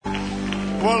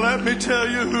Well, let me tell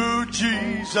you who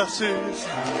Jesus is.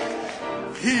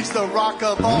 He's the rock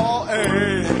of all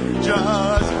ages.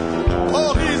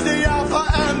 Oh, he's the Alpha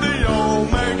and the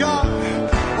Omega.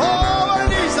 Oh,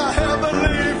 and he's a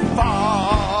heavenly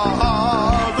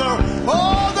Father.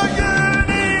 Oh, the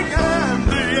beginning and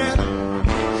the end.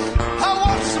 I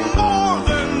want some more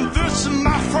than this,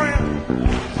 my friend.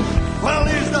 Well,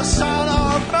 he's the Son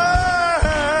of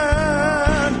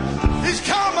Man. He's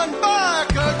coming back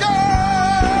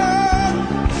again.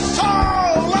 So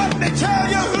let me tell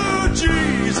you who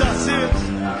Jesus is.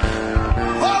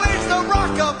 Well, he's the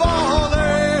rock of all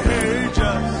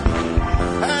ages.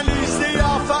 And he's the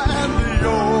Alpha and the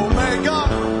Omega.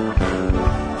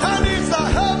 And he's the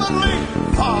heavenly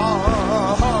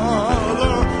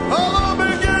Father. Oh, the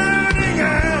beginning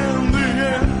and the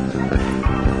end.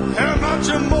 And much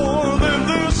more than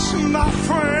this, my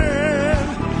friend.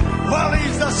 Well,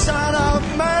 he's the Son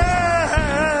of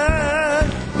Man.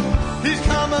 He's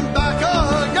coming back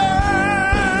again.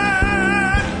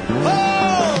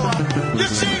 Oh, you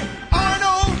see, I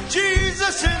know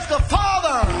Jesus is the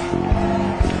Father.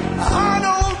 I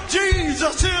know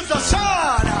Jesus is the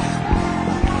Son.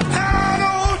 I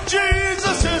know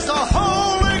Jesus is the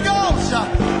Holy Ghost.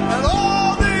 And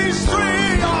all these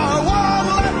three are one.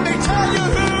 Let me tell you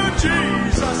who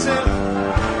Jesus is.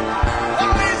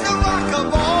 Well, he's the rock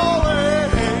of all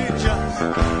ages.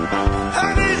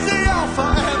 And he's the Alpha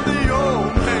and the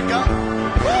Omega.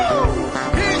 Woo!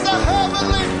 He's the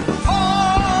heavenly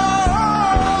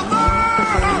Father.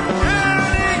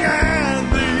 Beginning and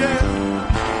the end.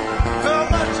 How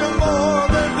much more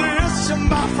than this,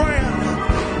 my friend?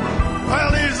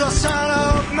 Well, he's the Son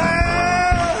of Man.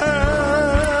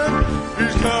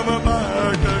 He's coming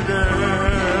back again.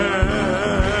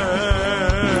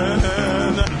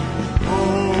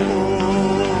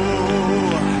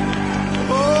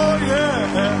 Oh,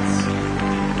 yes.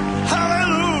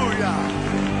 Hallelujah.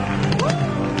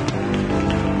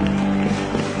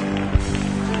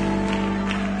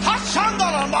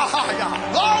 Hashandala Mahaya.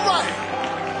 All right.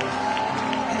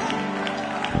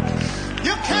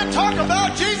 You can't talk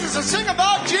about Jesus and sing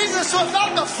about Jesus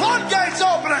without the floodgates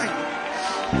opening.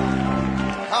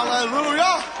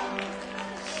 Hallelujah.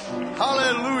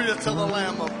 Hallelujah to the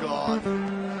Lamb of God.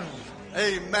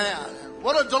 Amen.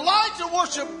 What a delight to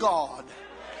worship God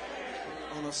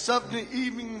on a Sunday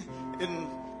evening in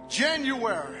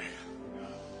January.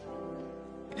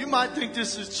 You might think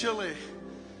this is chilly.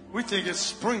 We think it's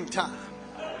springtime.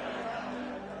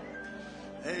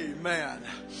 Amen.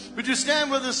 Would you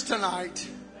stand with us tonight?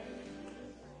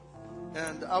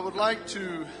 And I would like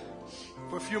to,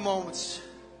 for a few moments,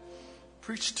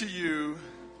 preach to you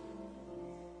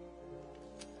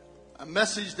a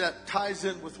message that ties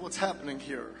in with what's happening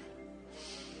here.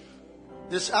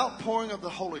 This outpouring of the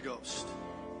Holy Ghost.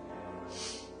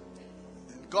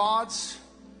 And God's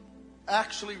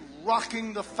actually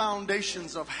rocking the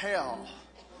foundations of hell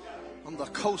on the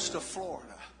coast of Florida.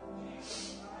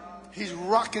 He's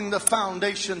rocking the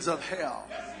foundations of hell.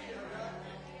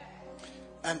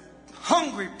 And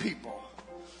hungry people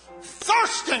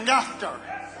thirsting after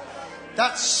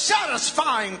that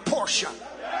satisfying portion.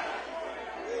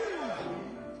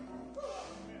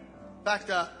 Back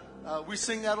to, we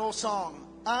sing that old song,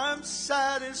 I'm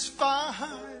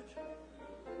satisfied.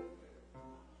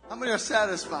 How many are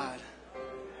satisfied?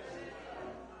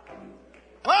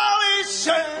 Well, he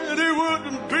said he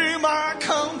wouldn't be my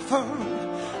comfort.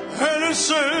 And he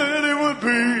said he would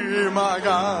be my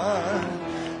God.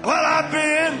 Well, I've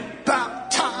been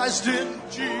baptized in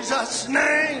Jesus'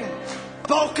 name.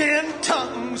 Spoke in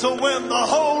tongues when the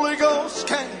Holy Ghost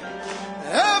came.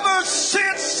 Ever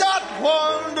since that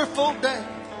wonderful day,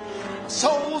 my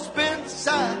soul's been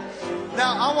sad.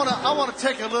 Now, I want to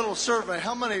take a little survey.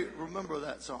 How many remember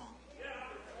that song?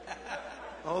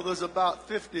 Oh, there's about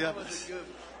 50 of us.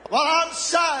 Well, I'm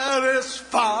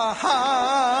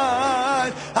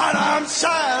satisfied, and I'm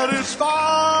satisfied.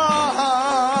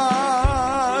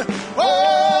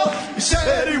 Well, he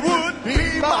said he would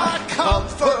be my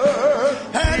comfort,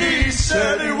 and he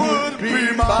said he would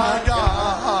be my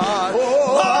God.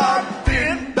 Oh, I've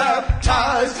been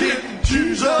baptized in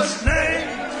Jesus' name,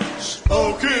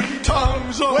 spoke in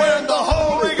tongues when the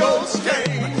Holy Ghost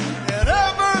came, and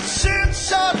ever since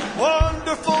that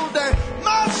wonderful day,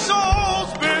 my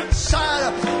soul's been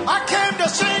sad. I came to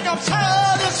sing, I'm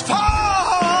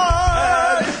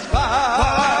satisfied.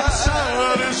 I'm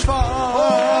satisfied.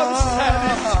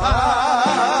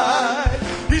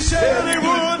 He said he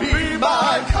would be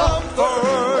my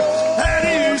comfort, and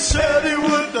he said he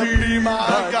would be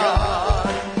my God.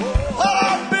 Well,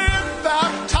 I've been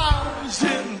baptized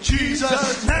in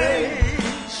Jesus' name,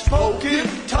 spoke in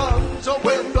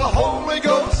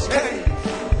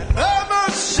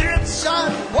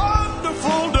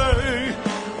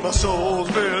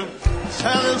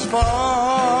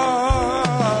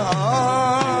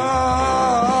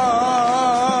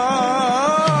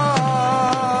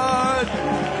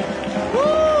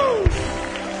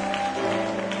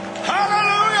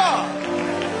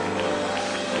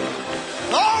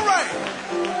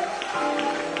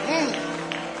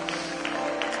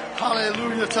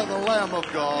Lamb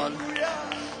of God.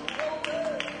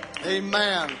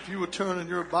 Amen. If you would turn in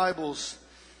your Bibles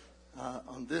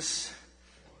on this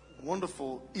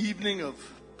wonderful evening of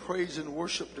praise and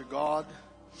worship to God,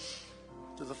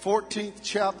 to the 14th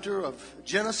chapter of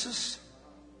Genesis,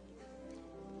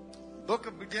 book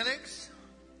of beginnings.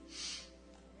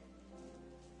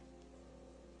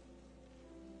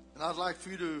 And I'd like for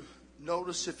you to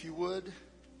notice, if you would,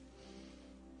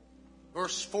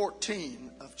 verse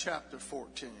 14 of chapter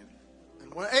 14.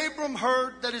 And when Abram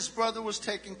heard that his brother was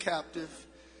taken captive,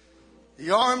 he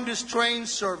armed his trained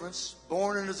servants,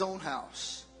 born in his own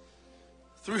house,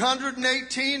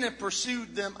 318, and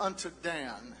pursued them unto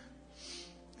Dan.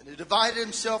 And he divided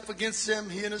himself against them,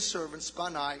 he and his servants,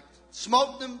 by night,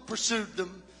 smote them, pursued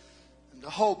them, into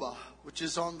Hobah, which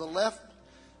is on the left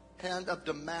hand of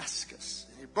Damascus.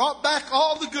 And he brought back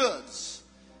all the goods,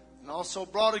 and also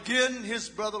brought again his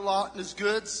brother Lot and his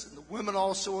goods, and the women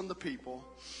also and the people.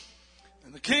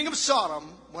 And the king of Sodom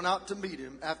went out to meet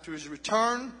him after his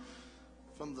return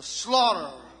from the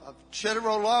slaughter of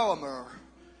Chedorlaomer,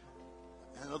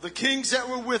 and of the kings that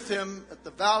were with him at the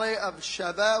valley of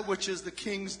Shaveh, which is the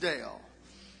king's dale.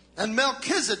 And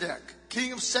Melchizedek,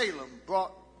 king of Salem,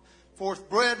 brought forth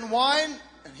bread and wine,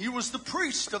 and he was the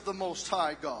priest of the Most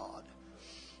High God.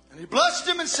 And he blessed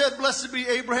him and said, Blessed be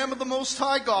Abraham of the Most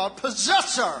High God,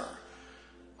 possessor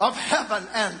of heaven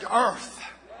and earth.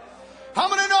 How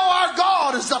many know our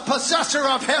God is the possessor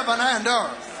of heaven and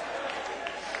earth?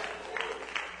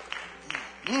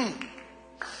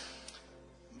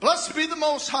 Blessed be the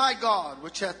Most High God,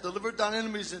 which hath delivered thine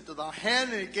enemies into thy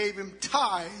hand, and he gave him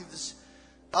tithes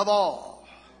of all.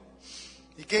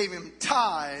 He gave him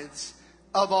tithes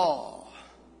of all.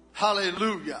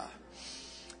 Hallelujah.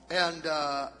 And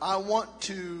I want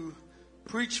to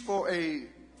preach for a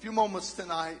few moments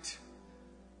tonight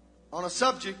on a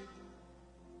subject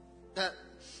that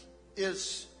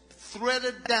is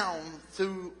threaded down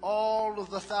through all of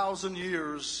the 1,000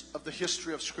 years of the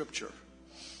history of Scripture.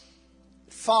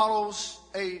 It follows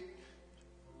a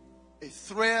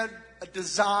thread, a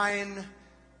design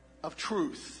of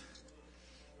truth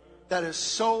that is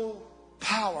so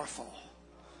powerful.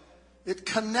 It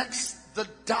connects the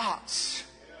dots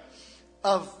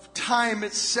of time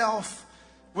itself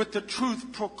with the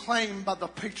truth proclaimed by the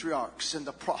patriarchs and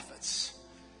the prophets.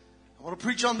 I want to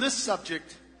preach on this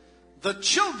subject, the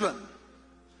children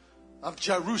of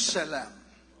Jerusalem.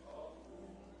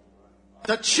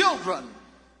 The children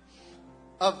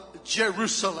of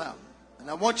Jerusalem. And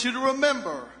I want you to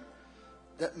remember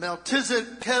that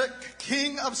Melchizedek,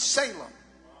 king of Salem,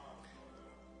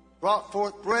 brought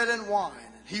forth bread and wine.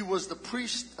 And he was the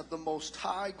priest of the Most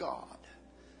High God.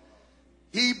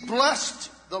 He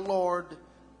blessed the Lord.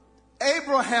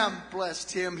 Abraham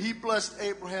blessed him. He blessed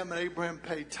Abraham, and Abraham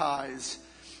paid tithes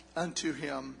unto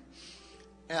him.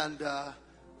 And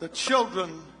the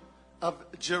children of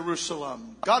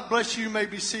Jerusalem. God bless you. You may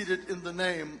be seated in the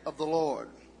name of the Lord.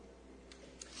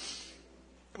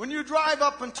 When you drive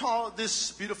up into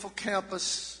this beautiful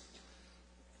campus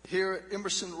here at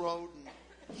Emerson Road,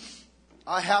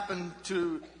 I happen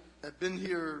to have been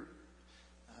here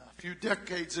a few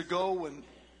decades ago when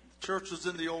the church was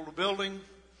in the older building.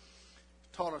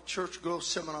 Taught a church growth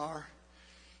seminar,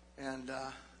 and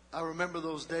I remember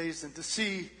those days, and to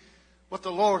see what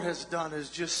the Lord has done is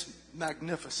just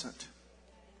magnificent.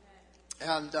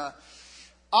 And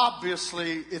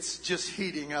obviously it's just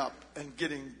heating up and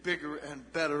getting bigger and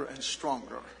better and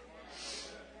stronger.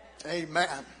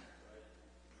 Amen.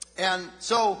 And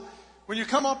so when you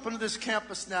come up into this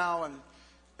campus now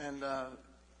and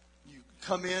you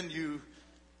come in, you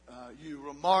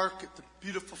remark at the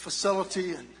beautiful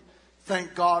facility and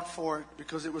thank God for it,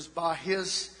 because it was by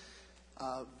His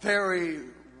very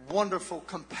wonderful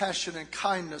compassion and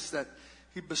kindness that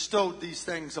He bestowed these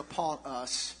things upon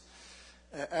us,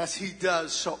 as He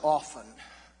does so often.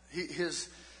 His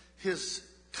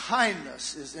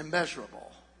kindness is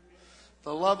immeasurable.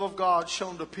 The love of God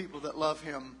shown to people that love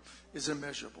Him is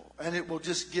immeasurable. And it will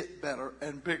just get better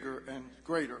and bigger and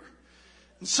greater.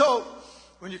 And so,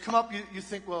 when you come up, you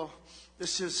think, well,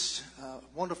 this is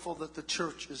wonderful that the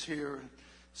church is here and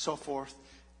so forth.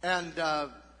 And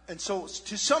so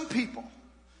to some people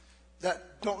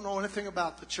that don't know anything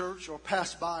about the church or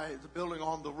pass by the building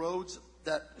on the roads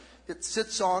that it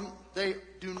sits on, they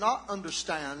do not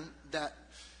understand that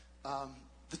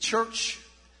the church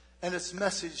and its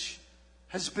message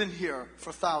has been here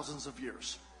for thousands of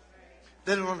years.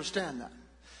 They don't understand that.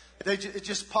 It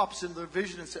just pops in their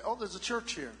vision and say, oh, there's a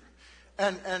church here.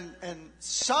 And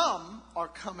some are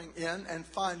coming in and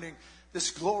finding this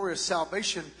glorious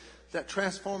salvation that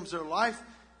transforms their life,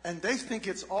 and they think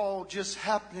it's all just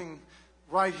happening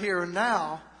right here and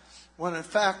now, when in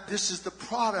fact this is the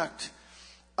product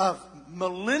of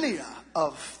millennia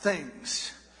of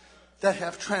things that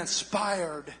have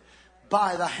transpired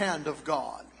by the hand of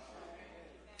God.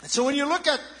 And so when you look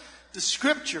at the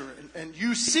scripture and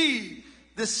you see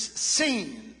this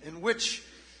scene in which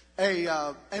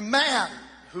a man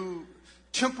who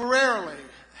temporarily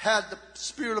had the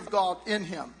Spirit of God in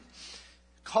him,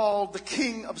 called the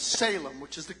King of Salem,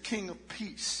 which is the King of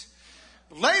Peace,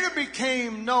 later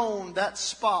became known, that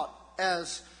spot,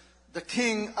 as the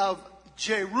King of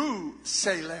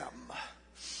Jerusalem,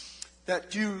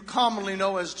 that you commonly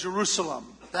know as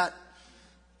Jerusalem, that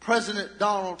President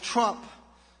Donald Trump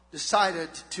decided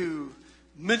to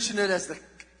mention it as the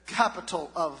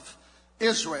capital of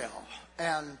Israel.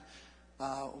 And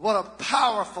what a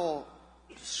powerful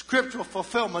scriptural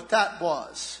fulfillment that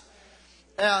was.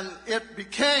 And it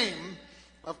became,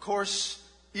 of course,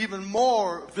 even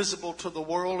more visible to the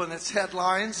world in its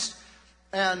headlines.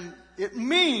 And it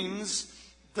means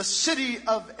the city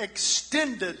of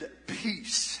extended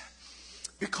peace.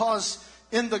 Because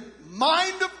in the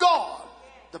mind of God,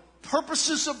 the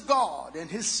purposes of God and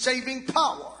His saving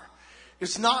power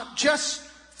is not just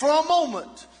for a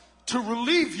moment to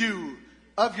relieve you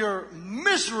of your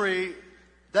misery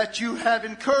that you have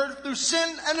incurred through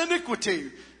sin and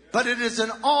iniquity, but it is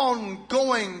an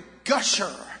ongoing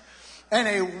gusher and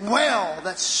a well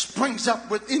that springs up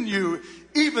within you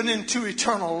even into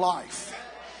eternal life.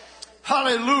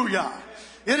 Hallelujah.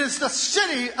 It is the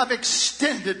city of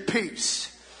extended peace.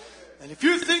 And if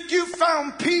you think you've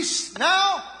found peace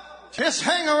now, just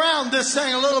hang around this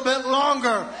thing a little bit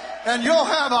longer and you'll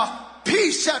have a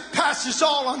peace that passes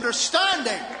all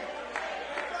understanding.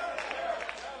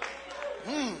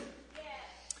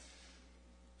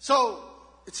 So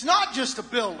it's not just a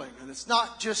building and it's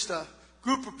not just a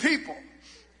group of people.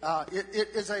 It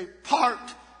is a part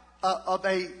of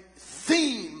a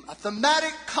theme, a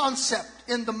thematic concept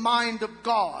in the mind of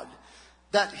God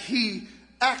that He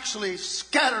actually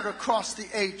scattered across the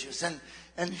ages.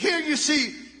 And here you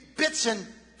see bits and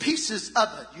pieces of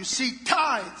it. You see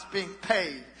tithes being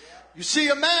paid. You see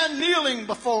a man kneeling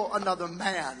before another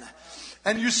man.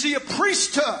 And you see a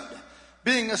priesthood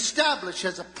being established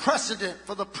as a precedent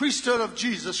for the priesthood of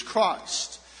Jesus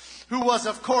Christ, who was,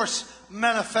 of course,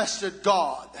 manifested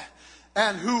God,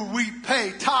 and who we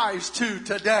pay tithes to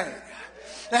today,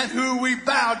 and who we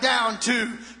bow down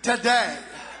to today.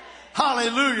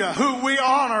 Hallelujah. Who we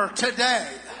honor today.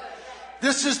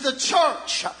 This is the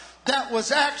church that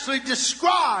was actually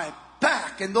described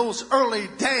back in those early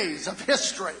days of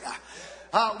history.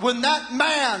 When that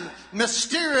man,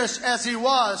 mysterious as he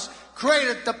was,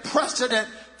 created the precedent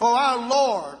for our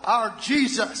Lord, our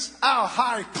Jesus, our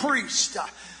high priest,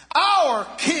 our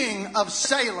King of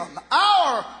Salem,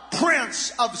 our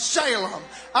Prince of Salem,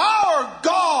 our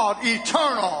God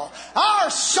eternal, our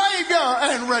Savior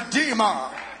and Redeemer.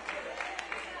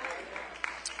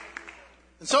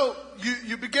 And so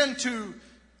you begin to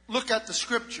look at the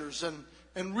scriptures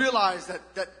and realize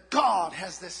that God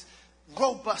has this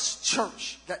robust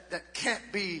church that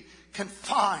can't be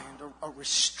confined or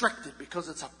restricted because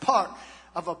it's a part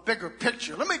of a bigger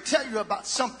picture. Let me tell you about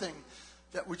something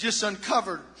that we just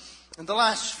uncovered in the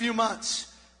last few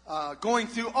months, going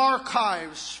through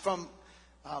archives from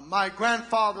my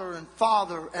grandfather and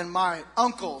father and my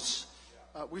uncles.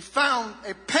 We found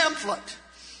a pamphlet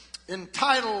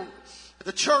entitled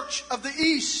 "The Church of the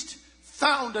East,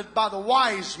 founded by the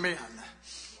wise men."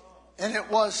 And it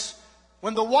was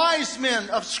when the wise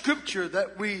men of Scripture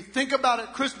that we think about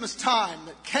at Christmas time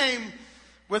that came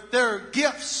with their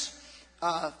gifts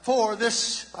for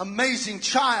this amazing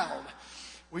child,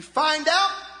 we find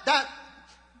out that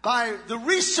by the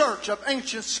research of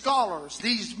ancient scholars,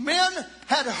 these men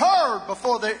had heard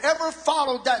before they ever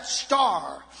followed that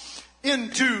star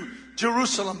into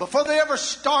Jerusalem, before they ever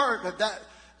started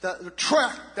the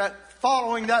trek that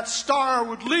following that star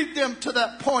would lead them to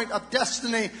that point of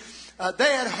destiny.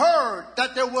 They had heard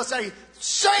that there was a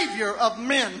Savior of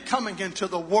men coming into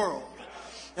the world.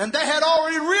 And they had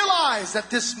already realized that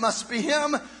this must be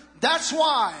Him. That's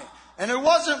why. And it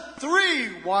wasn't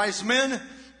 3 wise men.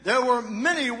 There were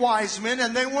many wise men,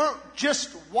 and they weren't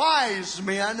just wise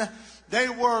men. They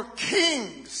were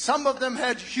kings. Some of them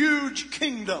had huge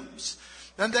kingdoms.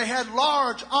 And they had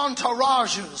large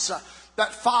entourages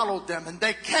that followed them. And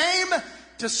they came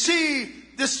to see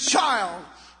this child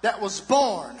that was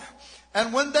born.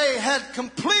 And when they had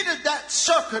completed that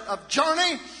circuit of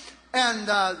journey, and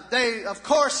they, of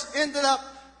course, ended up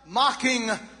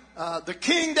mocking the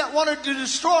king that wanted to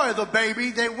destroy the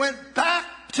baby, they went back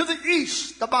to the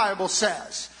east, the Bible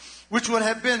says, which would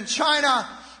have been China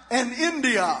and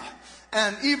India.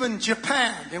 and even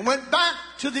Japan. They went back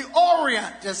to the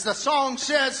Orient, as the song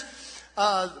says,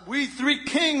 we three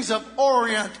kings of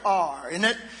Orient are.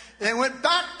 And they went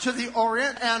back to the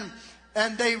Orient,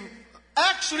 and they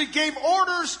actually gave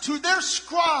orders to their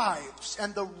scribes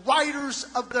and the writers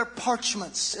of their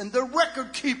parchments and their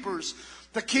record keepers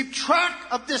to keep track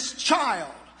of this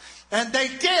child. And they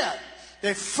did.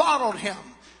 They followed him.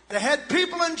 They had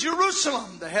people in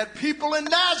Jerusalem. They had people in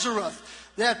Nazareth.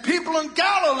 They had people in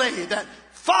Galilee that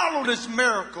followed his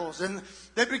miracles. And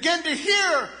they began to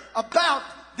hear about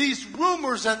these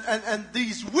rumors and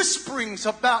these whisperings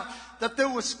about that there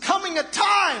was coming a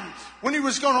time when he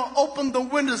was going to open the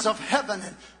windows of heaven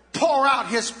and pour out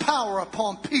his power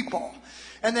upon people.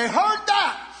 And they heard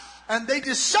that, and they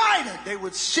decided they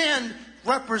would send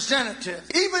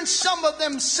representatives. Even some of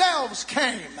themselves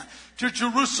came to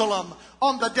Jerusalem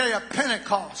on the day of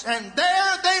Pentecost. And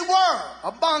there they were,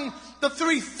 among the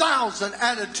 3,000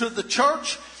 added to the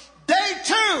church. They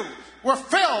too were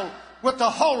filled with the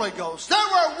Holy Ghost. There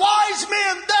were wise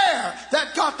men there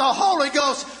that got the Holy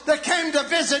Ghost that came to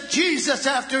visit Jesus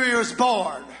after he was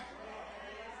born.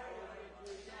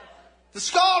 The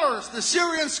scholars, the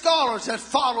Syrian scholars, had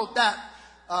followed that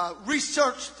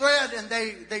research thread, and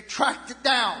they tracked it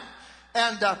down.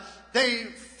 And they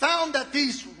found that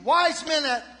these wise men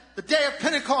at the day of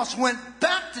Pentecost went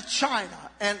back to China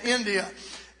and India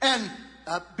and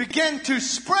began to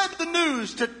spread the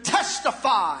news, to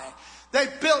testify. They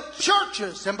built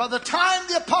churches, and by the time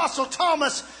the Apostle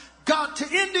Thomas got to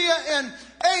India in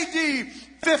AD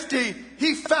 50,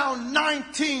 he found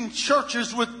 19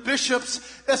 churches with bishops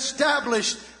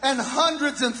established and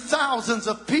hundreds and thousands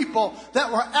of people that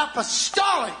were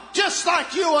apostolic, just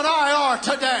like you and I are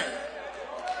today.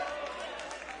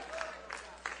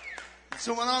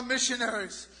 So when our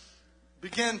missionaries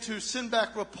began to send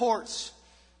back reports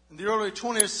in the early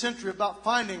 20th century about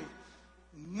finding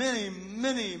many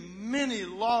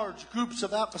large groups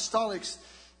of apostolics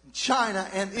in China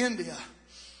and India,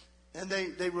 and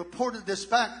they reported this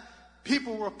back,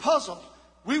 people were puzzled.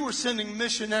 We were sending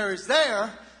missionaries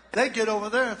there. They get over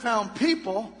there and found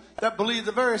people that believed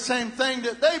the very same thing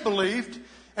that they believed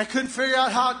and couldn't figure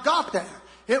out how it got there.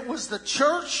 It was the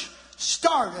church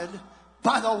started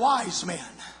by the wise men.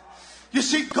 You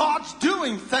see, God's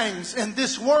doing things in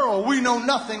this world we know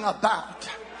nothing about.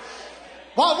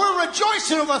 While we're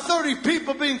rejoicing over 30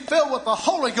 people being filled with the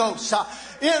Holy Ghost,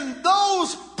 in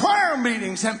those prayer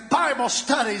meetings and Bible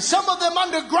studies, some of them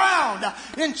underground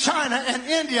in China and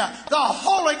India, the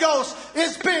Holy Ghost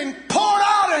is being poured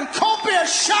out in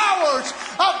copious showers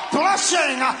of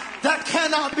blessing that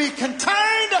cannot be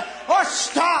contained or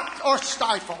stopped or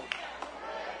stifled.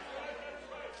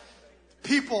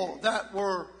 People that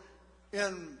were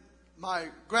in my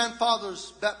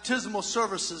grandfather's baptismal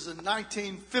services in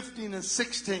 1915 and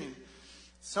 16,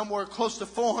 somewhere close to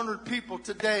 400 people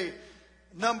today,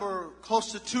 number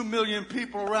close to 2 million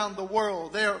people around the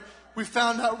world. We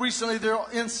found out recently they're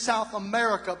in South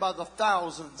America by the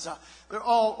thousands. They're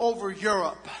all over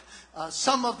Europe.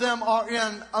 Some of them are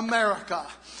in America.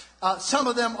 Some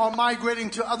of them are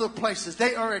migrating to other places.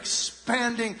 They are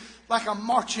expanding like a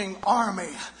marching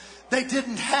army. They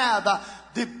didn't have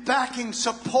the backing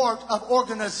support of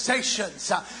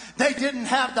organizations. They didn't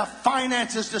have the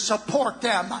finances to support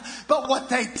them. But what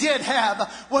they did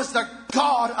have was the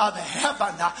God of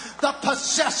heaven, the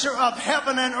possessor of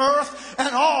heaven and earth,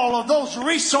 and all of those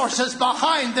resources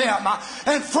behind them.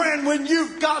 And friend, when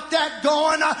you've got that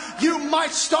going, you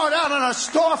might start out in a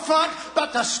storefront,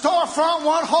 but the storefront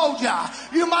won't hold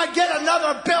you. You might get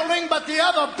another building, but the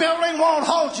other building won't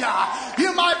hold you.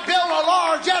 You might build a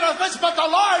large edifice, but the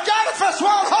large edifice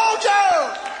won't hold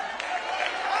you.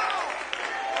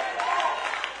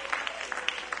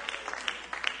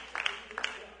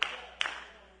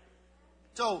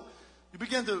 So you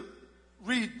begin to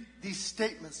read these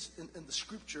statements in the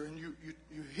scripture, and you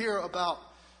hear about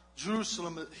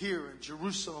Jerusalem here and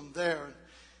Jerusalem there.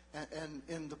 And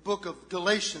in the book of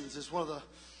Galatians is one of the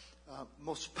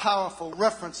most powerful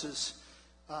references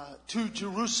to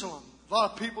Jerusalem. A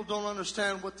lot of people don't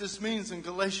understand what this means in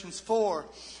Galatians 4.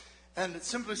 And it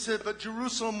simply said, but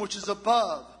Jerusalem which is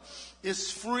above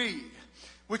is free,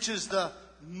 which is the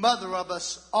mother of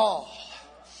us all.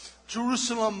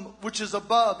 Jerusalem which is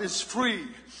above is free,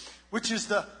 which is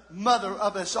the mother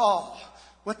of us all.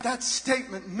 What that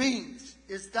statement means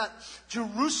is that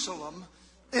Jerusalem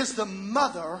is the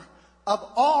mother of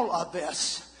all of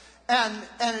this. And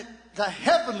the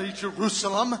heavenly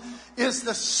Jerusalem is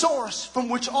the source from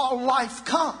which all life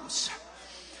comes.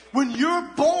 When you're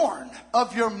born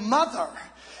of your mother,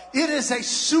 it is a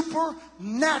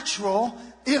supernatural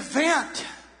event.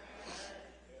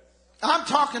 I'm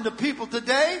talking to people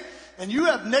today, and you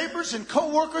have neighbors and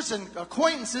coworkers and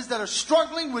acquaintances that are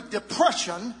struggling with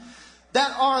depression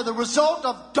that are the result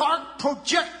of dark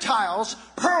projectiles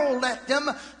hurled at them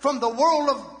from the world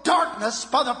of darkness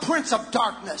by the Prince of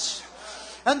Darkness.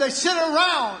 And they sit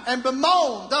around and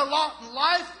bemoan their lot in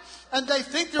life, and they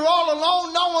think they're all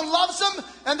alone, no one loves them,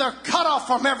 and they're cut off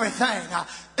from everything.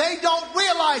 They don't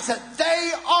realize that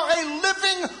they are a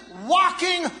living,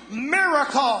 walking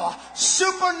miracle,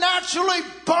 supernaturally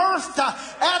birthed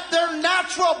at their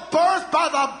natural birth by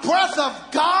the breath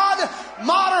of God.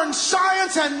 Modern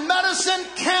science and medicine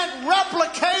can't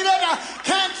replicate it,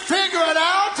 can't figure it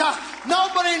out.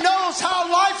 Nobody knows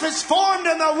how life is formed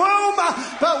in the womb,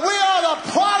 but we are the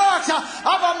product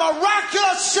of a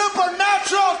miraculous,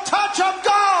 supernatural touch of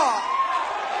God.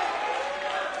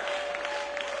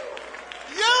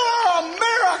 You are a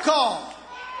miracle.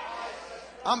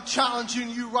 I'm challenging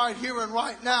you right here and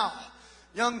right now.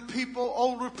 Young people,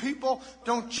 older people,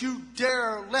 don't you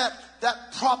dare let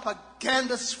that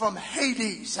propagandist from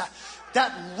Hades,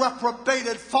 that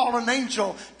reprobated fallen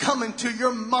angel, come into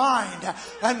your mind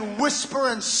and whisper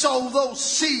and sow those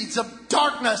seeds of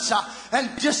darkness and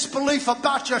disbelief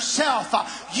about yourself.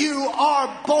 You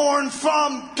are born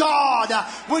from God.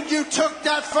 When you took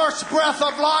that first breath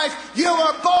of life, you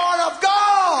were born of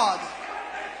God.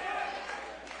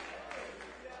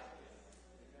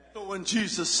 So when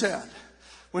Jesus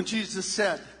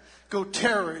said, go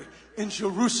tarry in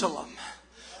Jerusalem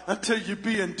until you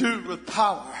be endued with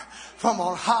power from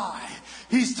on high,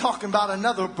 he's talking about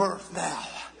another birth now.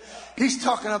 He's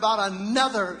talking about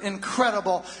another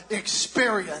incredible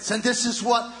experience. And this is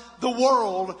what the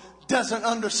world doesn't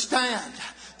understand.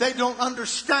 They don't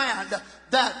understand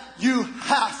that you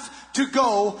have to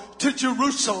go to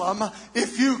Jerusalem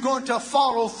if you're going to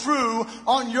follow through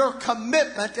on your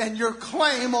commitment and your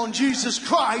claim on Jesus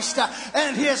Christ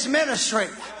and His ministry.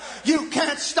 You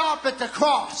can't stop at the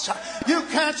cross. You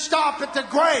can't stop at the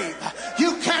grave.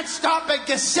 You can't stop at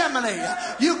Gethsemane.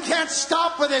 You can't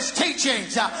stop with His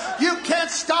teachings. You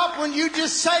can't stop when you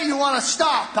just say you want to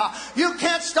stop. You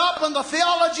can't stop when the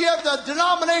theology of the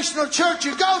denominational church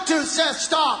you go to says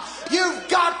stop. You've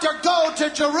got to go to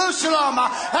Jerusalem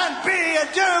and be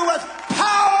endued with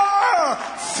power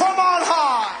from on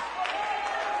high.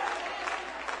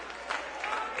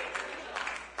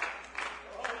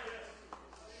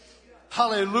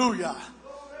 Hallelujah.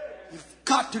 You've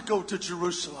got to go to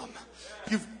Jerusalem.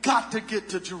 You've got to get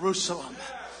to Jerusalem.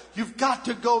 You've got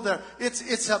to go there.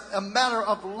 It's a matter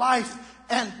of life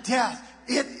and death.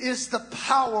 It is the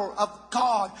power of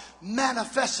God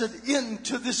manifested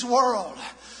into this world.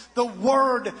 The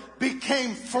Word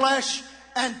became flesh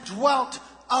and dwelt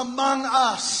among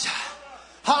us.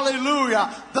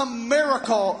 Hallelujah. The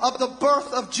miracle of the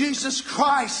birth of Jesus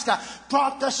Christ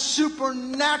brought the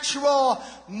supernatural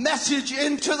message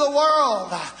into the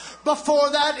world. Before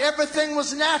that, everything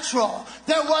was natural.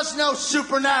 There was no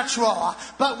supernatural.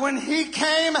 But when He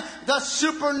came, the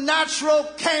supernatural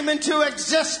came into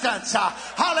existence.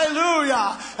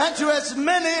 Hallelujah. And to as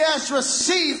many as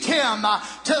received Him,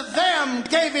 to them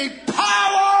gave He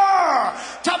power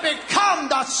to become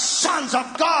the sons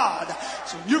of God.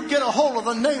 So you get a hold of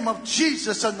the name of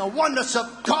Jesus and the oneness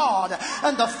of God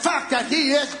and the fact that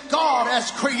He is God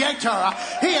as Creator.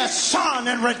 He is Son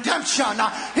and redemption.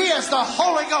 He is the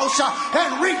Holy Ghost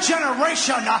and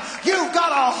regeneration. You've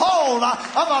got a hold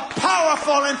of a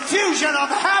powerful infusion of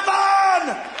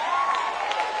heaven.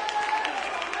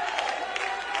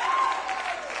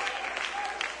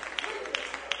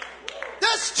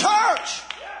 This church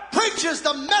preaches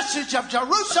the message of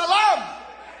Jerusalem.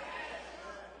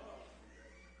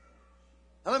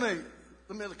 Now let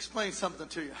me explain something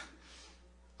to you.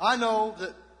 I know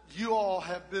that you all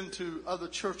have been to other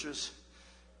churches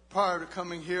prior to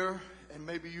coming here, and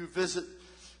maybe you visit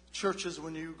churches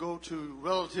when you go to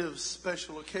relatives'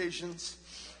 special occasions,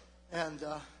 and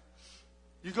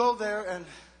you go there and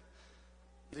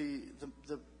the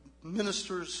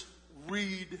ministers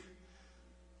read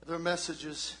their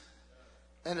messages,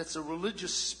 and it's a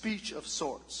religious speech of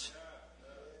sorts.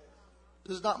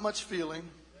 There's not much feeling.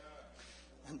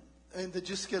 And they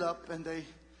just get up and they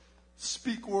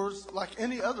speak words like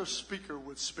any other speaker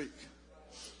would speak.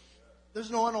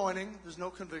 There's no anointing. There's no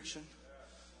conviction.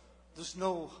 There's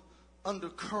no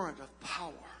undercurrent of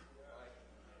power.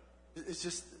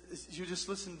 You just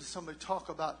listen to somebody talk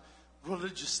about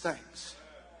religious things.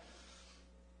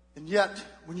 And yet,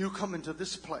 when you come into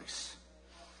this place,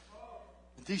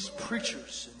 and these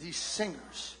preachers and these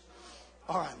singers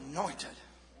are anointed,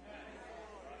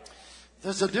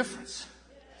 there's a difference.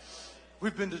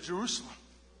 We've been to Jerusalem.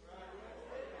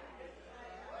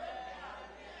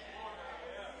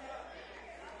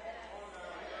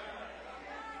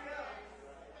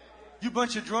 You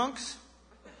bunch of drunks.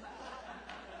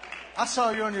 I saw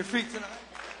you on your feet tonight.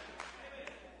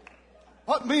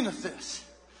 What meaneth this?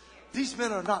 These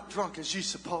men are not drunk as ye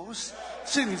suppose,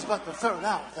 seeing it's but the third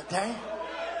hour of the day.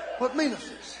 What meaneth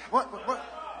this? What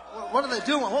are they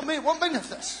doing? What meaneth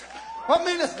this? What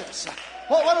meaneth this?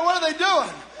 What are they doing?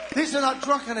 These are not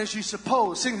drunken as you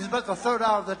suppose, seeing it's but the third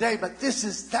hour of the day, but this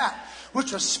is that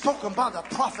which was spoken by the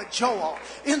prophet Joel.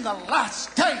 In the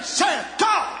last day, saith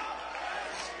God,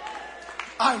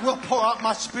 I will pour out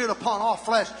my spirit upon all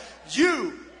flesh.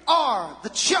 You are the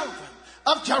children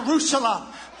of Jerusalem.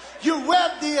 You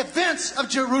read the events of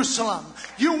Jerusalem.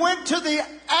 You went to the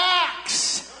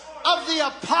Acts of the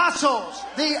Apostles.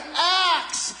 The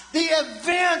Acts, the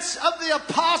events of the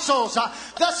Apostles.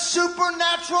 The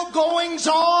supernatural goings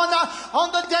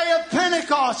on the day of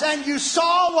Pentecost. And you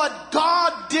saw what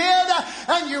God did.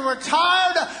 And you were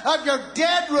tired of your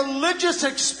dead religious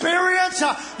experience.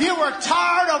 You were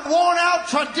tired of worn out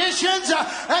traditions.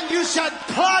 And you said,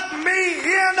 plug me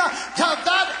in to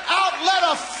that outlet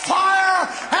of fire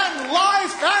and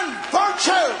life and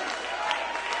virtue.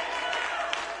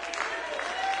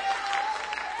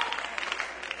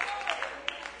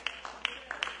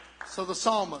 So the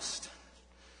psalmist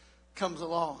comes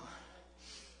along.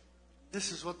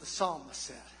 This is what the psalmist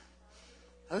said.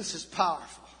 Now, this is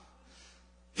powerful.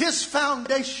 His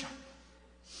foundation,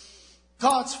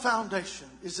 God's foundation,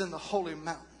 is in the holy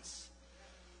mountains.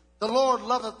 The Lord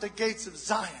loveth the gates of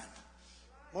Zion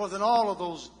more than all of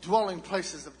those dwelling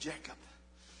places of Jacob.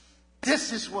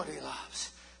 This is what he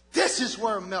loves. This is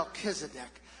where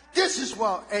Melchizedek. This is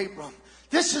where Abram.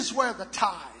 This is where the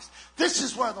tithes. This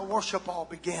is where the worship all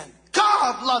began.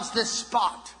 God loves this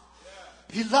spot.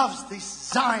 He loves this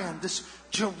Zion, this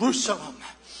Jerusalem.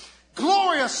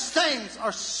 Glorious things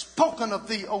are spoken of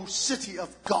thee, O city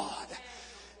of God.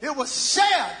 It was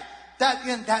said that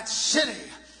in that city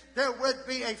there would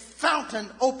be a fountain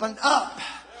opened up.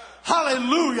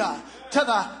 Hallelujah. To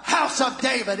the house of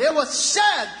David. It was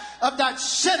said of that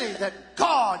city that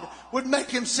God would make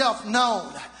himself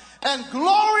known. And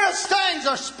glorious things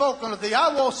are spoken of thee.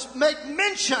 I will make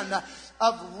mention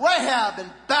of Rahab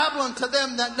and Babylon to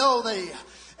them that know thee.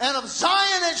 And of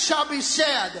Zion it shall be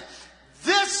said,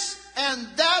 this and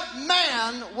that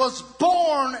man was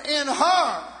born in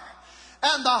her.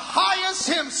 And the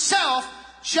highest himself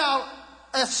shall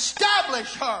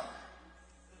establish her.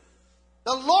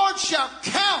 The Lord shall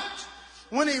count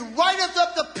when he writeth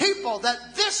up the people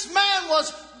that this man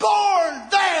was born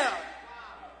there.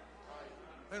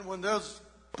 And when those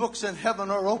books in heaven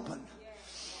are open,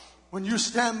 when you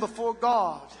stand before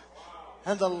God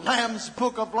and the Lamb's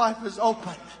book of life is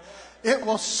open, it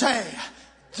will say,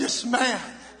 this man,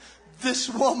 this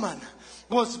woman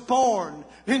was born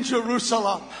in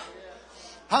Jerusalem.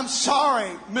 I'm sorry,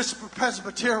 Mr.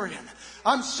 Presbyterian.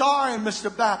 I'm sorry,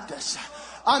 Mr. Baptist.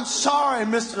 I'm sorry,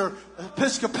 Mr.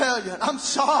 Episcopalian. I'm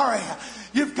sorry.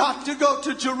 You've got to go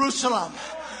to Jerusalem.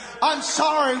 I'm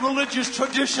sorry, religious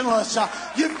traditionalists.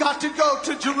 You've got to go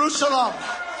to Jerusalem.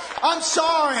 I'm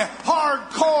sorry,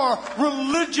 hardcore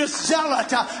religious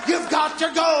zealot. You've got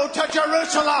to go to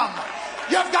Jerusalem.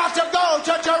 You've got to go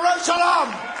to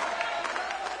Jerusalem.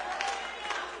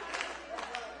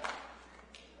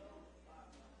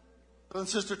 When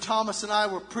Sister Thomas and I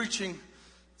were preaching,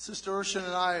 Sister Urshan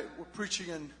and I were preaching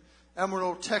in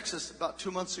Amarillo, Texas about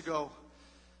 2 months ago.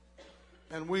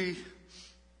 And we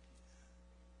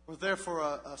were there for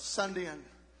a Sunday, and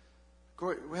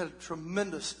we had a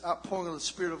tremendous outpouring of the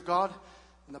Spirit of God.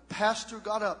 And the pastor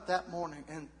got up that morning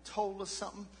and told us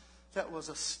something that was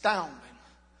astounding.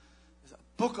 It's a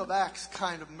Book of Acts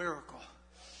kind of miracle.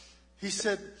 He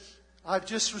said, I've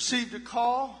just received a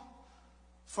call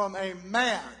from a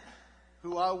man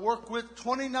who I worked with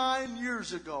 29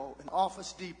 years ago in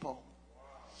Office Depot.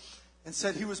 And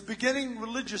said he was beginning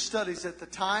religious studies at the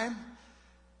time.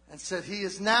 And said he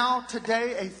is now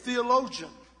today a theologian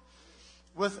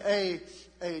with a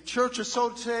church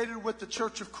associated with the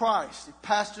Church of Christ. He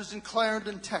pastors in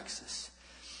Clarendon, Texas.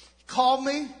 He called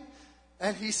me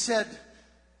and he said,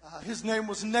 his name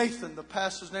was Nathan. The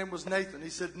pastor's name was Nathan. He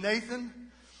said, Nathan,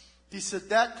 he said,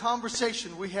 that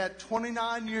conversation we had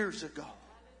 29 years ago.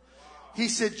 He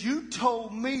said, you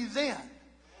told me then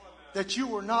that you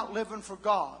were not living for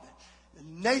God.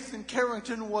 And Nathan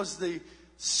Carrington was the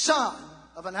son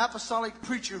of an apostolic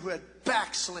preacher who had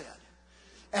backslid.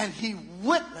 And he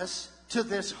witnessed to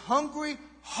this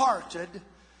hungry-hearted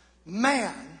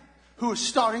man who was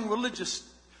starting religious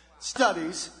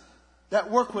studies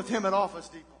that worked with him at Office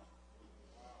Depot.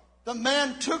 The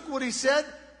man took what he said,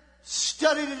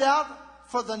 studied it out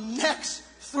for the next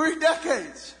 3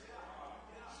 decades.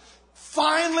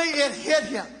 Finally, it hit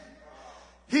him.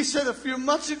 He said, a few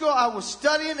months ago I was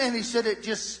studying, and he said it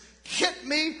just hit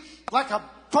me like a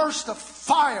burst of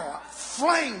fire, a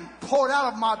flame poured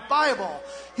out of my Bible.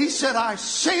 He said, I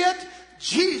see it.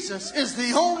 Jesus is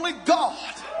the only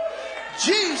God.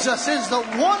 Jesus is the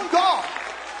one God.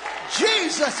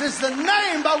 Jesus is the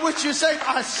name by which you say,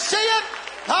 I see it,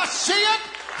 I see it,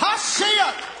 I see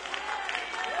it.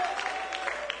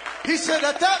 He said,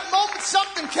 at that moment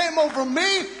something came over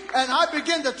me and I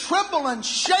began to tremble and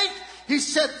shake. He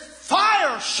said,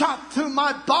 fire shot through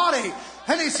my body.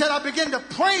 And he said, I began to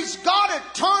praise God. It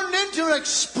turned into an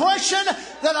expression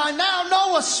that I now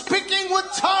know was speaking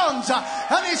with tongues.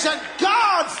 And he said,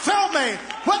 God filled me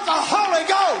with the Holy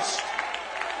Ghost.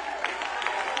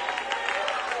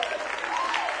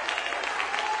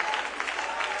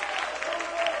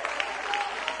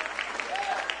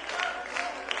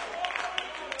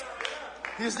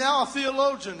 He is now a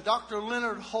theologian, Dr.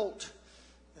 Leonard Holt.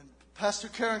 And Pastor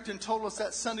Carrington told us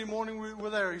that Sunday morning we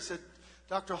were there. He said,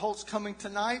 Dr. Holt's coming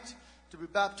tonight to be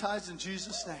baptized in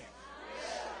Jesus' name.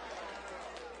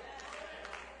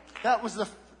 That was the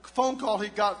phone call he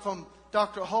got from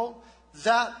Dr. Holt.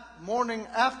 That morning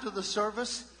after the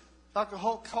service, Dr.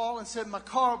 Holt called and said, my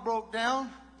car broke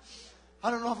down. I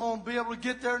don't know if I'm going to be able to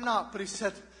get there or not. But he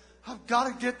said, I've got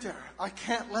to get there. I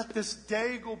can't let this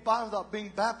day go by without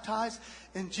being baptized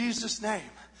in Jesus' name.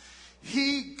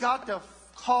 He got to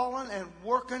calling and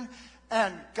working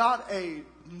and got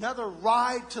another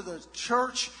ride to the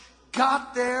church.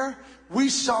 Got there. We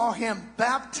saw him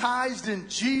baptized in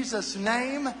Jesus'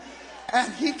 name.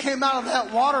 And he came out of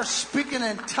that water speaking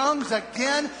in tongues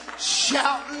again,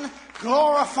 shouting,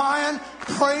 glorifying,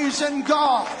 praising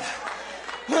God.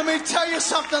 Let me tell you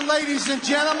something, ladies and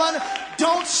gentlemen.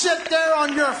 Don't sit there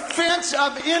on your fence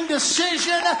of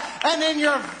indecision and in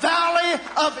your valley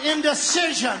of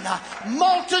indecision.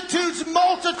 Multitudes in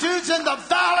the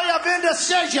valley of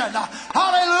indecision.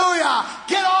 Hallelujah.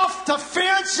 Get off the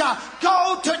fence.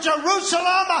 Go to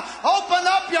Jerusalem. Open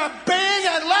up your being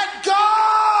and let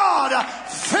God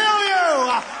fill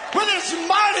you with His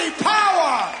mighty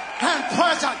power and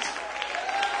presence.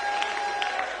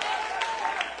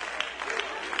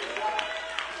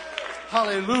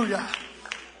 Hallelujah.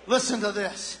 Listen to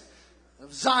this.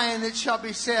 Of Zion it shall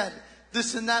be said,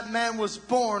 this and that man was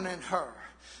born in her.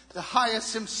 The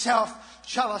highest himself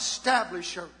shall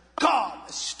establish her. God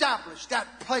established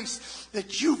that place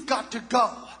that you've got to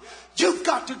go. You've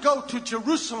got to go to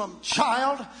Jerusalem,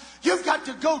 child. You've got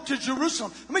to go to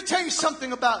Jerusalem. Let me tell you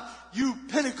something about you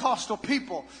Pentecostal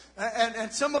people.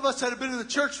 And some of us that have been in the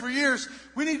church for years,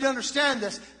 we need to understand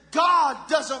this. God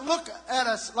doesn't look at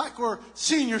us like we're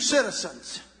senior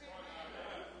citizens.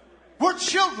 We're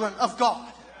children of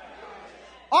God.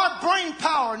 Our brain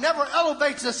power never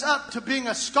elevates us up to being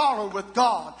a scholar with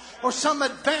God or some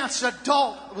advanced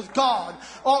adult with God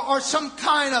or some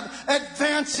kind of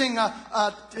advancing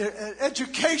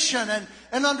education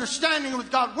and understanding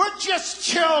with God. We're just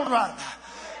children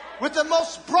with the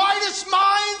most brightest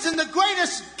minds and the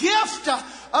greatest gift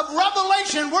of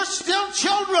revelation. We're still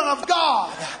children of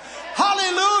God.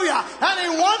 Hallelujah. And He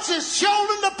wants His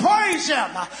children to praise Him.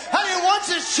 And He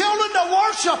wants His children to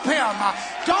worship Him.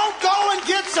 Don't go and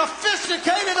get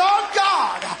sophisticated on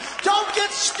God. Don't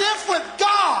get stiff with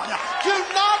God. Do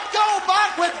not go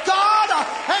back with God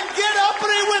and get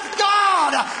uppity with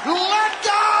God. Let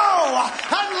go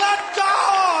and let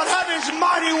God have His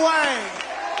mighty way.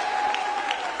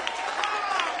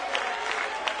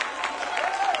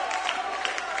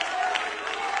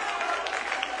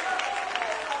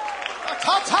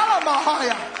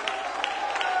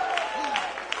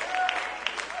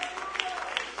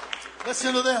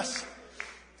 Listen to this.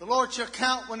 The Lord shall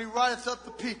count when He writeth up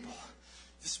the people.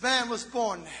 This man was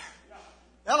born there.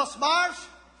 Ellis Myers,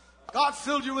 God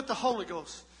filled you with the Holy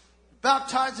Ghost.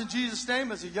 Baptized in Jesus'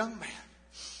 name as a young man.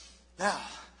 Now,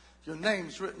 your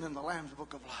name's written in the Lamb's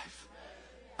Book of Life.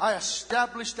 I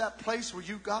established that place where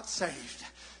you got saved.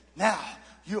 Now,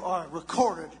 you are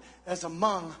recorded as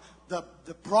among the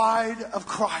bride of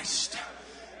Christ.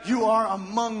 You are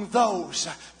among those,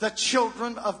 the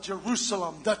children of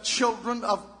Jerusalem, the children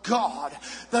of God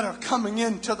that are coming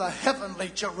into the heavenly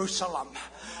Jerusalem.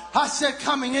 I said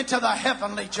coming into the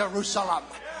heavenly Jerusalem.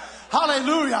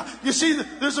 Hallelujah. You see,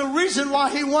 there's a reason why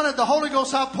He wanted the Holy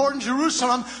Ghost outpoured in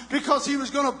Jerusalem, because He was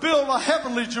going to build a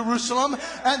heavenly Jerusalem,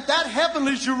 and that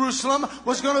heavenly Jerusalem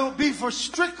was going to be for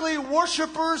strictly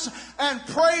worshipers and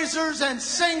praisers and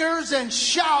singers and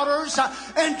shouters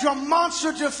and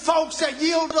demonstrative folks that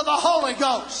yield to the Holy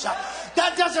Ghost.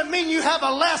 That doesn't mean you have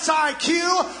a less IQ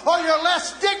or you're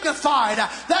less dignified.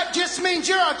 That just means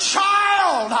you're a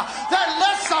child that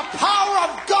lets the power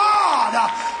of God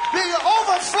be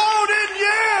overflowed in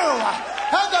you.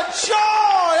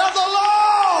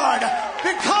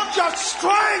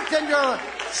 in your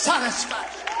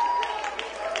satisfaction.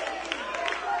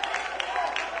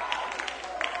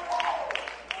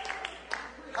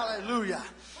 Hallelujah.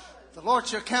 The Lord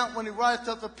shall count when he writeth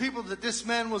of the people that this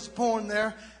man was born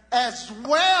there, as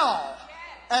well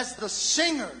as the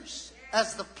singers,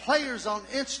 as the players on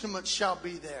instruments shall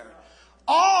be there.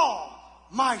 All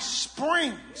my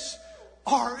springs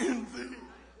are in thee.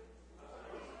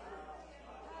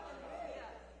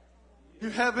 You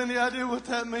have any idea what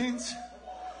that means?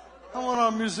 I want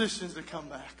our musicians to come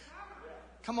back.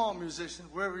 Come on,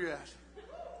 musicians, wherever you're at.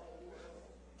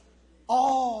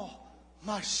 All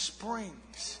my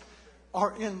springs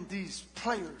are in these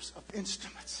players of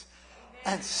instruments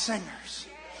and singers.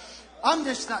 I'm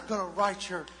just not going to write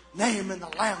your name in the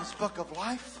Lamb's Book of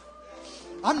Life.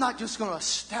 I'm not just going to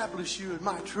establish you in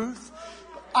my truth.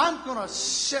 I'm going to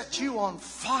set you on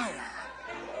fire.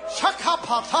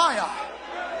 Shakapataya.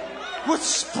 With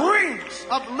springs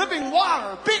of living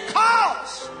water,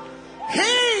 because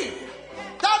he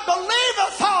that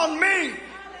believeth on me,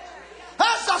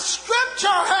 as the scripture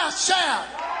has said,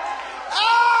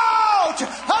 out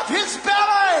of his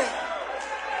belly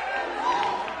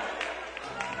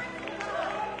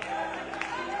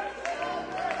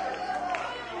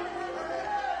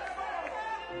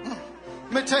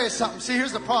Let me tell you something. See,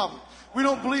 here's the problem. We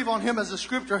don't believe on him as the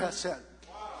scripture has said.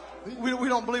 We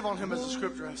don't believe on him as the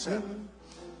scripture has said.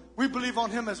 We believe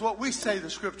on him as what we say the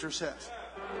scripture says.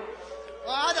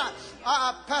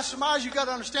 Pastor Myers, you got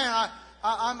to understand,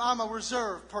 I'm a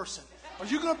reserved person. Are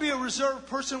you going to be a reserved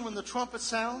person when the trumpet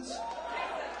sounds?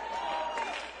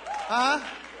 Huh?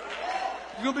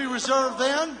 You going to be reserved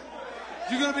then?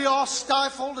 You going to be all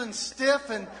stifled and stiff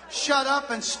and shut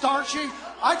up and starchy?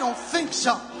 I don't think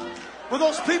so. Were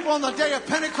those people on the day of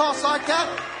Pentecost like that?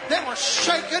 They were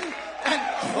shaking and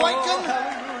quaking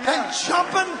and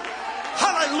jumping,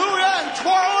 hallelujah, and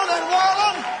twirling and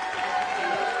whirling.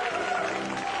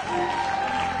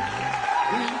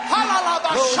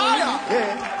 Hallelujah.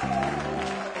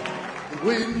 The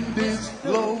wind is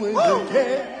blowing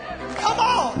again. Come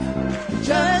on.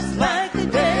 Just like the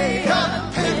day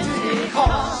of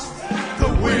Pentecost. The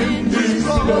wind is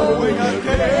blowing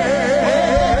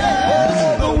again.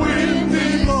 The wind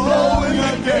is blowing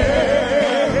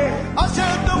again. I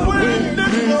said the wind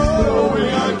is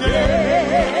blowing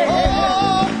again.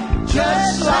 Oh,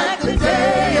 just like the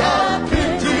day of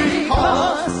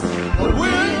Pentecost. The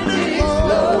wind is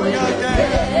blowing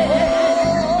again.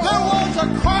 There was a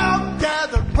crowd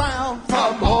gathered round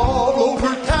from all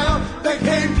over town. They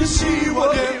came to see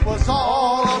what it was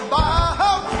all about.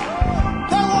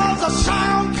 There was a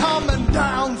sound coming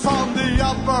down from the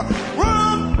upper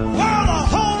room where the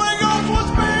Holy Ghost was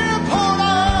being poured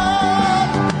out.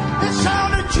 It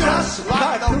sounded just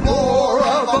like the roar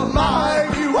of a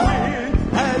mighty wind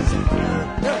as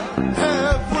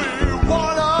every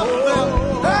one of them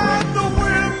had the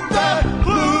wind that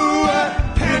blew at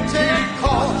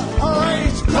Pentecost.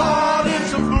 Praise God,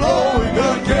 it's blowing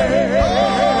again.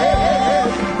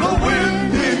 The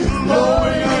wind is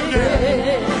blowing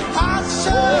again. I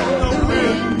said the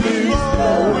wind is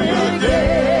blowing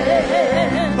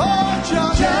again. Oh,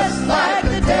 just like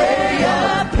the day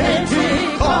of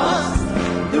Pentecost,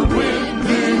 the wind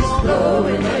is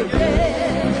blowing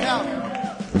again. Now,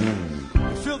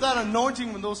 you feel that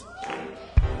anointing when those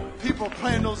people are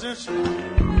playing those instruments?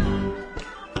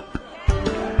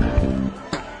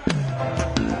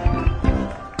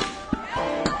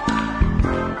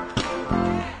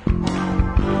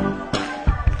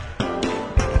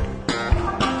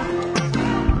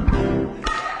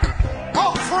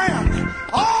 Oh, friend,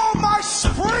 all my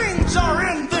springs are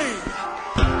in thee.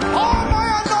 All my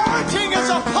anointing is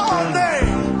upon thee.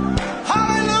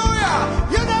 Hallelujah.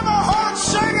 You never heard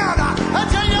singing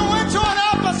until you went to an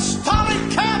apostolic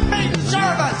camp meeting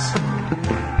service.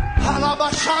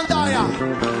 Halabashandaya.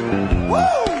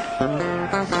 Woo!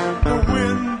 The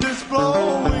wind is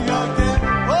blowing again.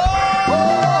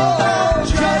 Oh,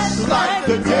 just like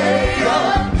the day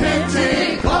of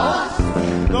Pentecost.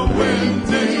 The wind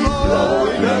is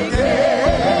blowing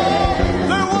again.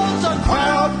 There was a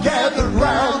crowd gathered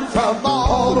round from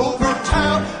all over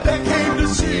town. They came to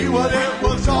see what it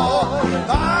was all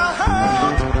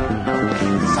about.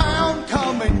 Sound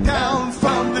coming down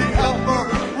from the upper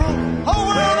room. Oh,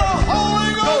 where the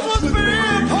Holy Ghost was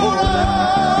being poured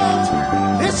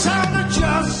out. It sounded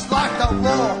just like the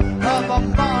roar of a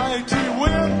mighty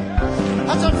wind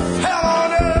as it fell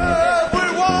on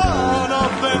every one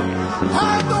of them.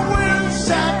 And the winds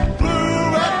that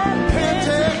blew at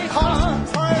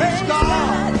Pentecost, praise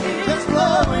God, it's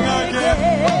blowing again.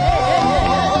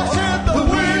 Oh, I said the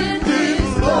wind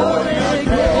is blowing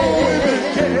again.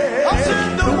 I said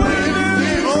the wind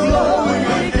is blowing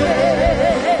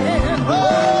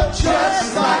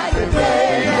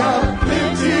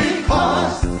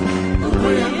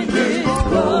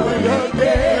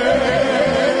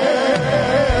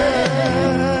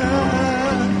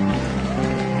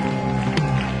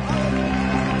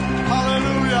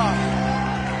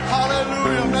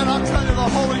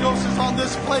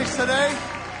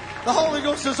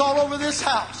churches all over this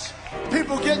house.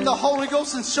 People getting the Holy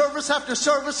Ghost in service after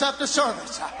service after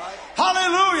service.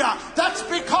 Hallelujah. That's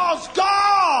because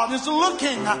God is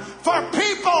looking for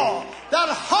people that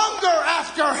hunger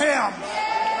after Him.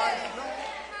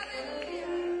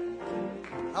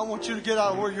 I want you to get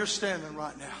out of where you're standing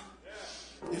right now.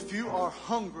 If you are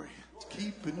hungry,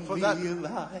 keeping for me that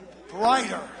alive,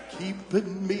 brighter,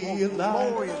 keeping me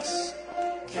alive, glorious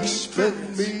keeping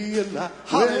experience. me alive.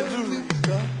 Hallelujah.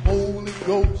 The Holy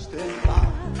Ghost and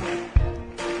fire,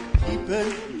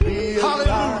 keeping me alive.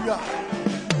 Hallelujah.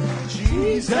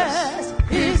 Jesus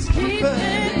is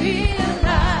keeping me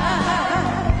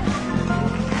alive.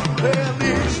 Well,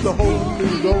 it's the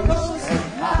Holy Ghost and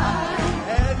fire,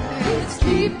 and it's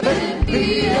keeping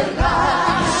me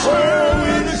alive. So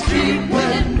it is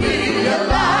Keeping me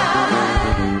alive.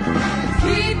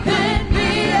 Keeping me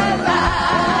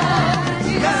alive.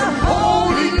 The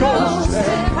Holy Ghost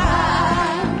and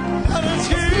fire. and it's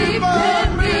Keeping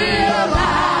me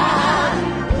alive.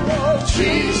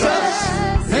 Jesus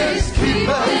is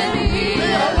keeping me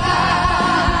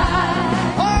alive.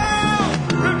 Oh,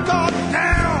 it got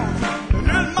down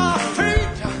in my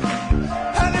feet,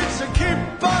 and it's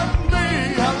keeping me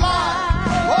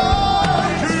alive. Oh,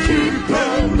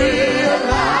 keeping me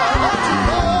alive.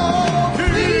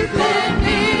 Keeping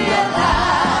me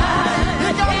alive.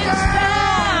 it got It's down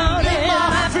down in my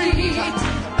feet.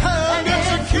 and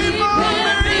it's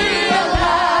keeping me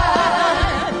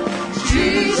alive.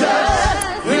 Jesus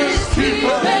is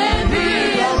keeping me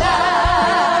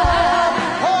alive.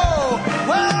 Oh,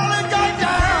 well, it got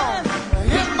down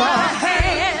in my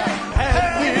hand,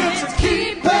 and it's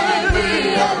Keeping me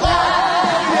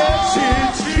alive. yes,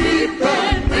 it's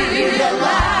Keeping me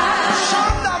alive.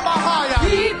 Shanda Bahaya.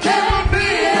 Keeping me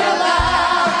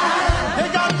alive. It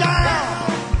got down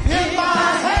in my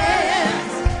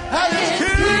hands, and it's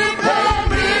keeping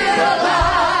me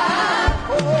alive.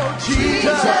 Oh,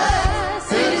 Jesus.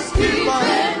 is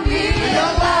keeping me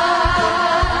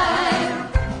alive.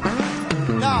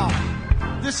 Now,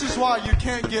 this is why you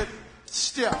can't get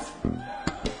stiff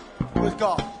with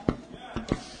God.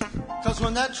 Because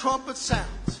when that trumpet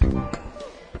sounds,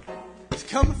 it's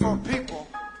coming for people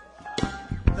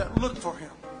that look for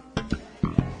Him.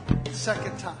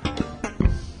 Second time.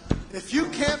 If you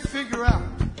can't figure out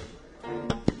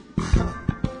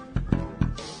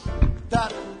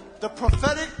that the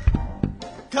prophetic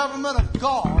government of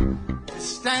God is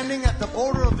standing at the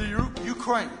border of the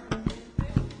Ukraine,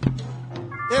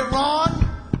 Iran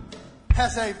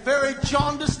has a very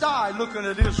jaundiced eye looking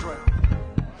at Israel.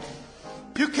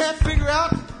 You can't figure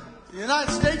out the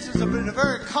United States is in a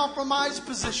very compromised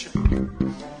position.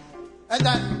 And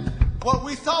that what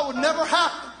we thought would never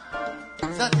happen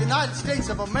is that the United States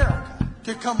of America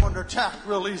could come under attack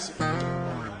real easy.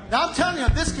 Now I'm telling you,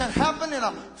 this can happen in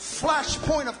a flash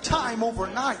point of time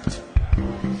overnight.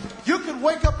 You could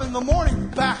wake up in the morning,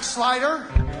 backslider,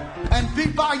 and be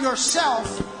by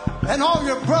yourself, and all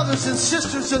your brothers and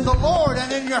sisters in the Lord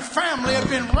and in your family have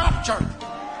been raptured.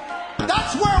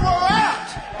 That's where we're at.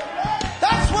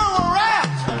 That's where we're at.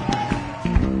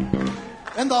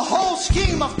 In the whole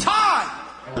scheme of time.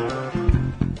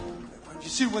 You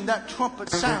see, when that trumpet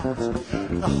sounds,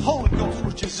 the Holy Ghost,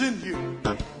 which is in you,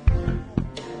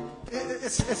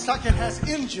 it's like it has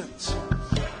engines.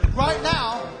 Right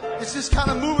now, it's just kind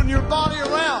of moving your body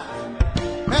around.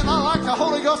 Man, I like the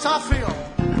Holy Ghost, I feel.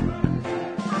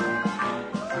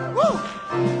 Woo!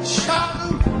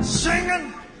 Shouting,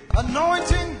 singing,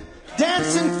 anointing,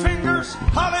 dancing fingers.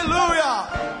 Hallelujah!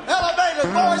 Elevated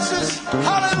voices.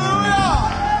 Hallelujah!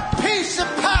 Peace that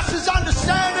passes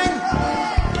understanding.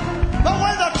 But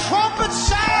when the trumpet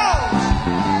sounds,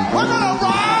 we're going to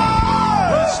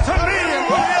rise to meet Him.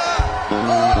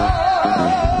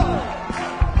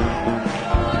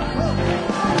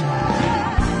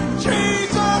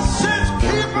 Jesus is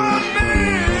keeping me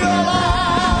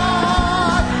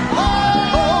alive.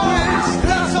 Oh, it's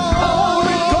the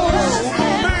Holy Ghost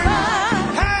in me,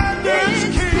 and it's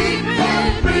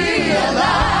keeping me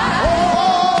alive.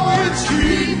 Oh, it's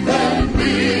keeping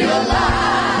me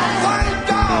alive. Thank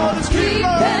God it's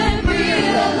keeping me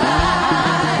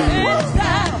alive. It's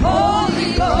that Holy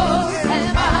Ghost and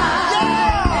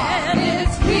fire, and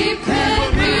it's keeping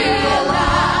me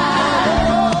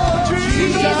alive.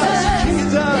 Jesus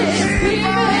is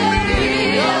keeping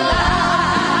me alive.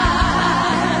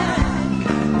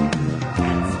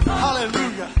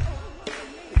 Hallelujah.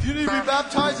 If you need to be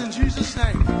baptized in Jesus'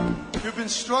 name, you've been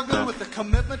struggling with the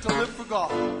commitment to live for God,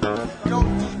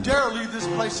 don't dare leave this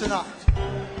place tonight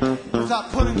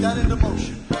without putting that into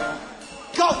motion.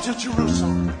 Go to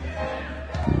Jerusalem.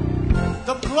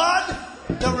 The blood,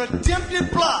 the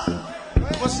redemptive blood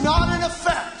was not in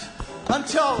effect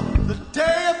until the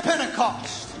day of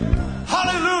Pentecost.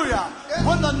 Hallelujah.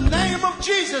 When the name of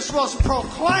Jesus was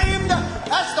proclaimed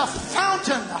as the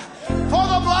fountain for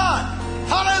the blood.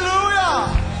 Hallelujah.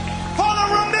 For the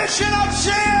remission of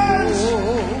sins. Oh,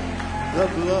 the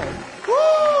blood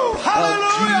Woo!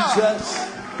 Hallelujah. of Jesus.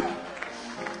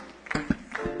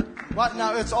 Right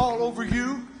now, it's all over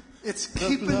you. It's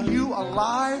keeping you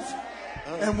alive.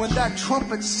 And when that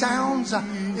trumpet sounds,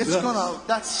 it's gonna,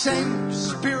 that same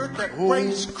spirit that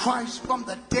raised Christ from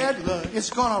the dead is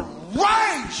gonna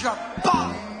raise your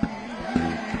body.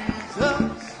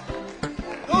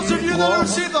 Those of you that have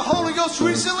received the Holy Ghost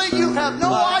recently, you have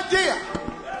no idea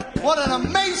what an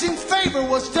amazing favor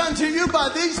was done to you by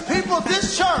these people of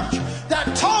this church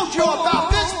that told you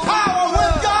about this power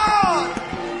with God.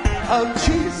 Of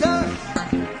Jesus.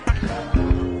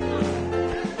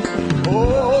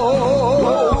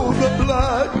 Oh, the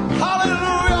blood.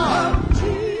 Hallelujah.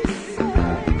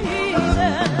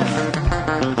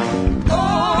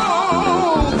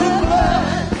 Oh, the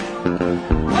blood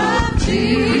of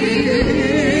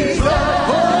Jesus.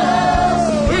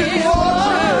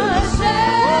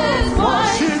 it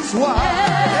washes white.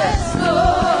 as snow.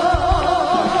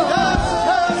 Yes,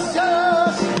 yes,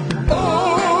 yes. Oh,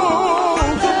 the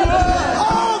blood.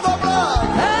 Oh, the blood.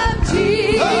 Of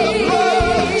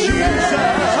Jesus.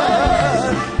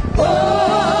 Jesus. Oh,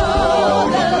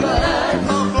 the blood The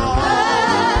blood.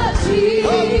 of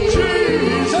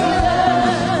Jesus.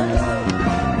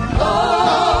 Oh,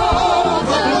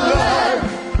 the blood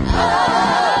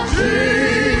of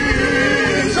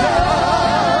Jesus.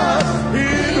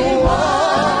 It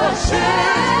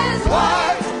washes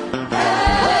white.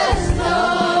 as snow.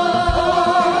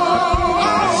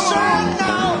 Sing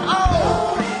now, oh,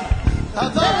 the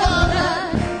blood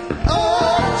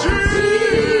of Jesus.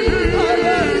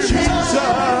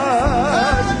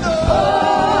 Jesus.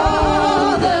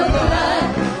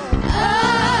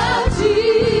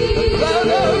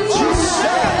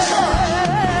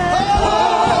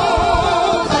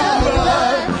 Oh, the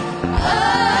blood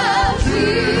of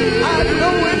Jesus. I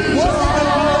know it was the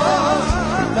blood.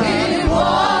 It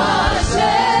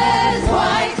washes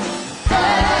white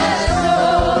as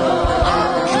snow. I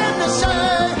came to say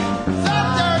that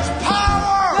there's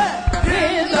power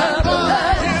In the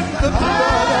blood The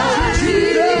blood of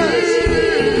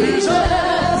Jesus.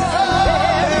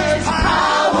 there's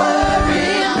power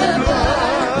in the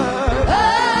blood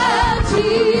of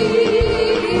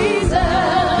Jesus.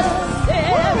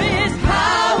 There is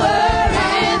power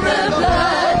in the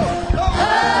blood of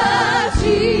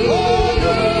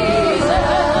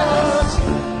Jesus.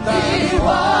 It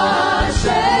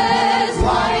washes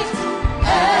white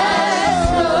as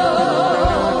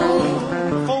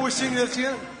snow. Before we sing this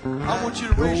again, I want you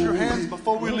to raise your hands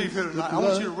before we leave here tonight. I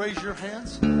want you to raise your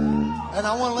hands. And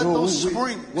I want to let those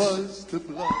springs, Was the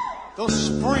blood. those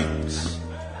springs,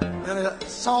 in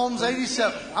Psalms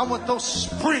 87, I want those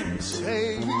springs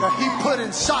that He put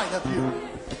inside of you.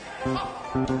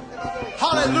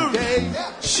 Hallelujah.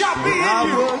 Shall be in I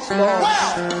you. was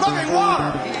lost. Well, living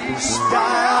water.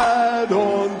 Died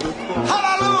on the cross.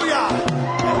 Hallelujah.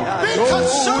 Be Oh,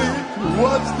 consumed. it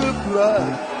was the blood.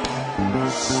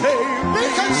 Saved Be me.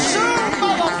 consumed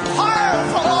by the fire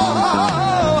from on high.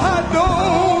 Oh, I know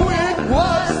it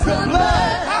was the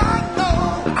blood. I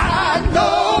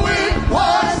know it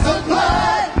was the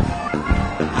blood.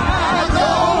 I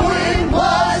know it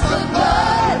was the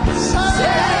blood.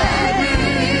 Saved me.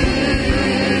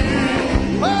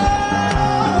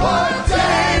 One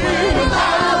day when I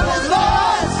was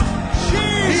lost,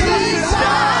 Jesus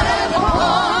died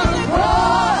upon the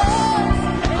cross.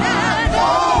 I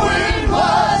know it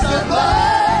was the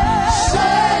blood.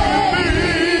 Saved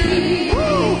me.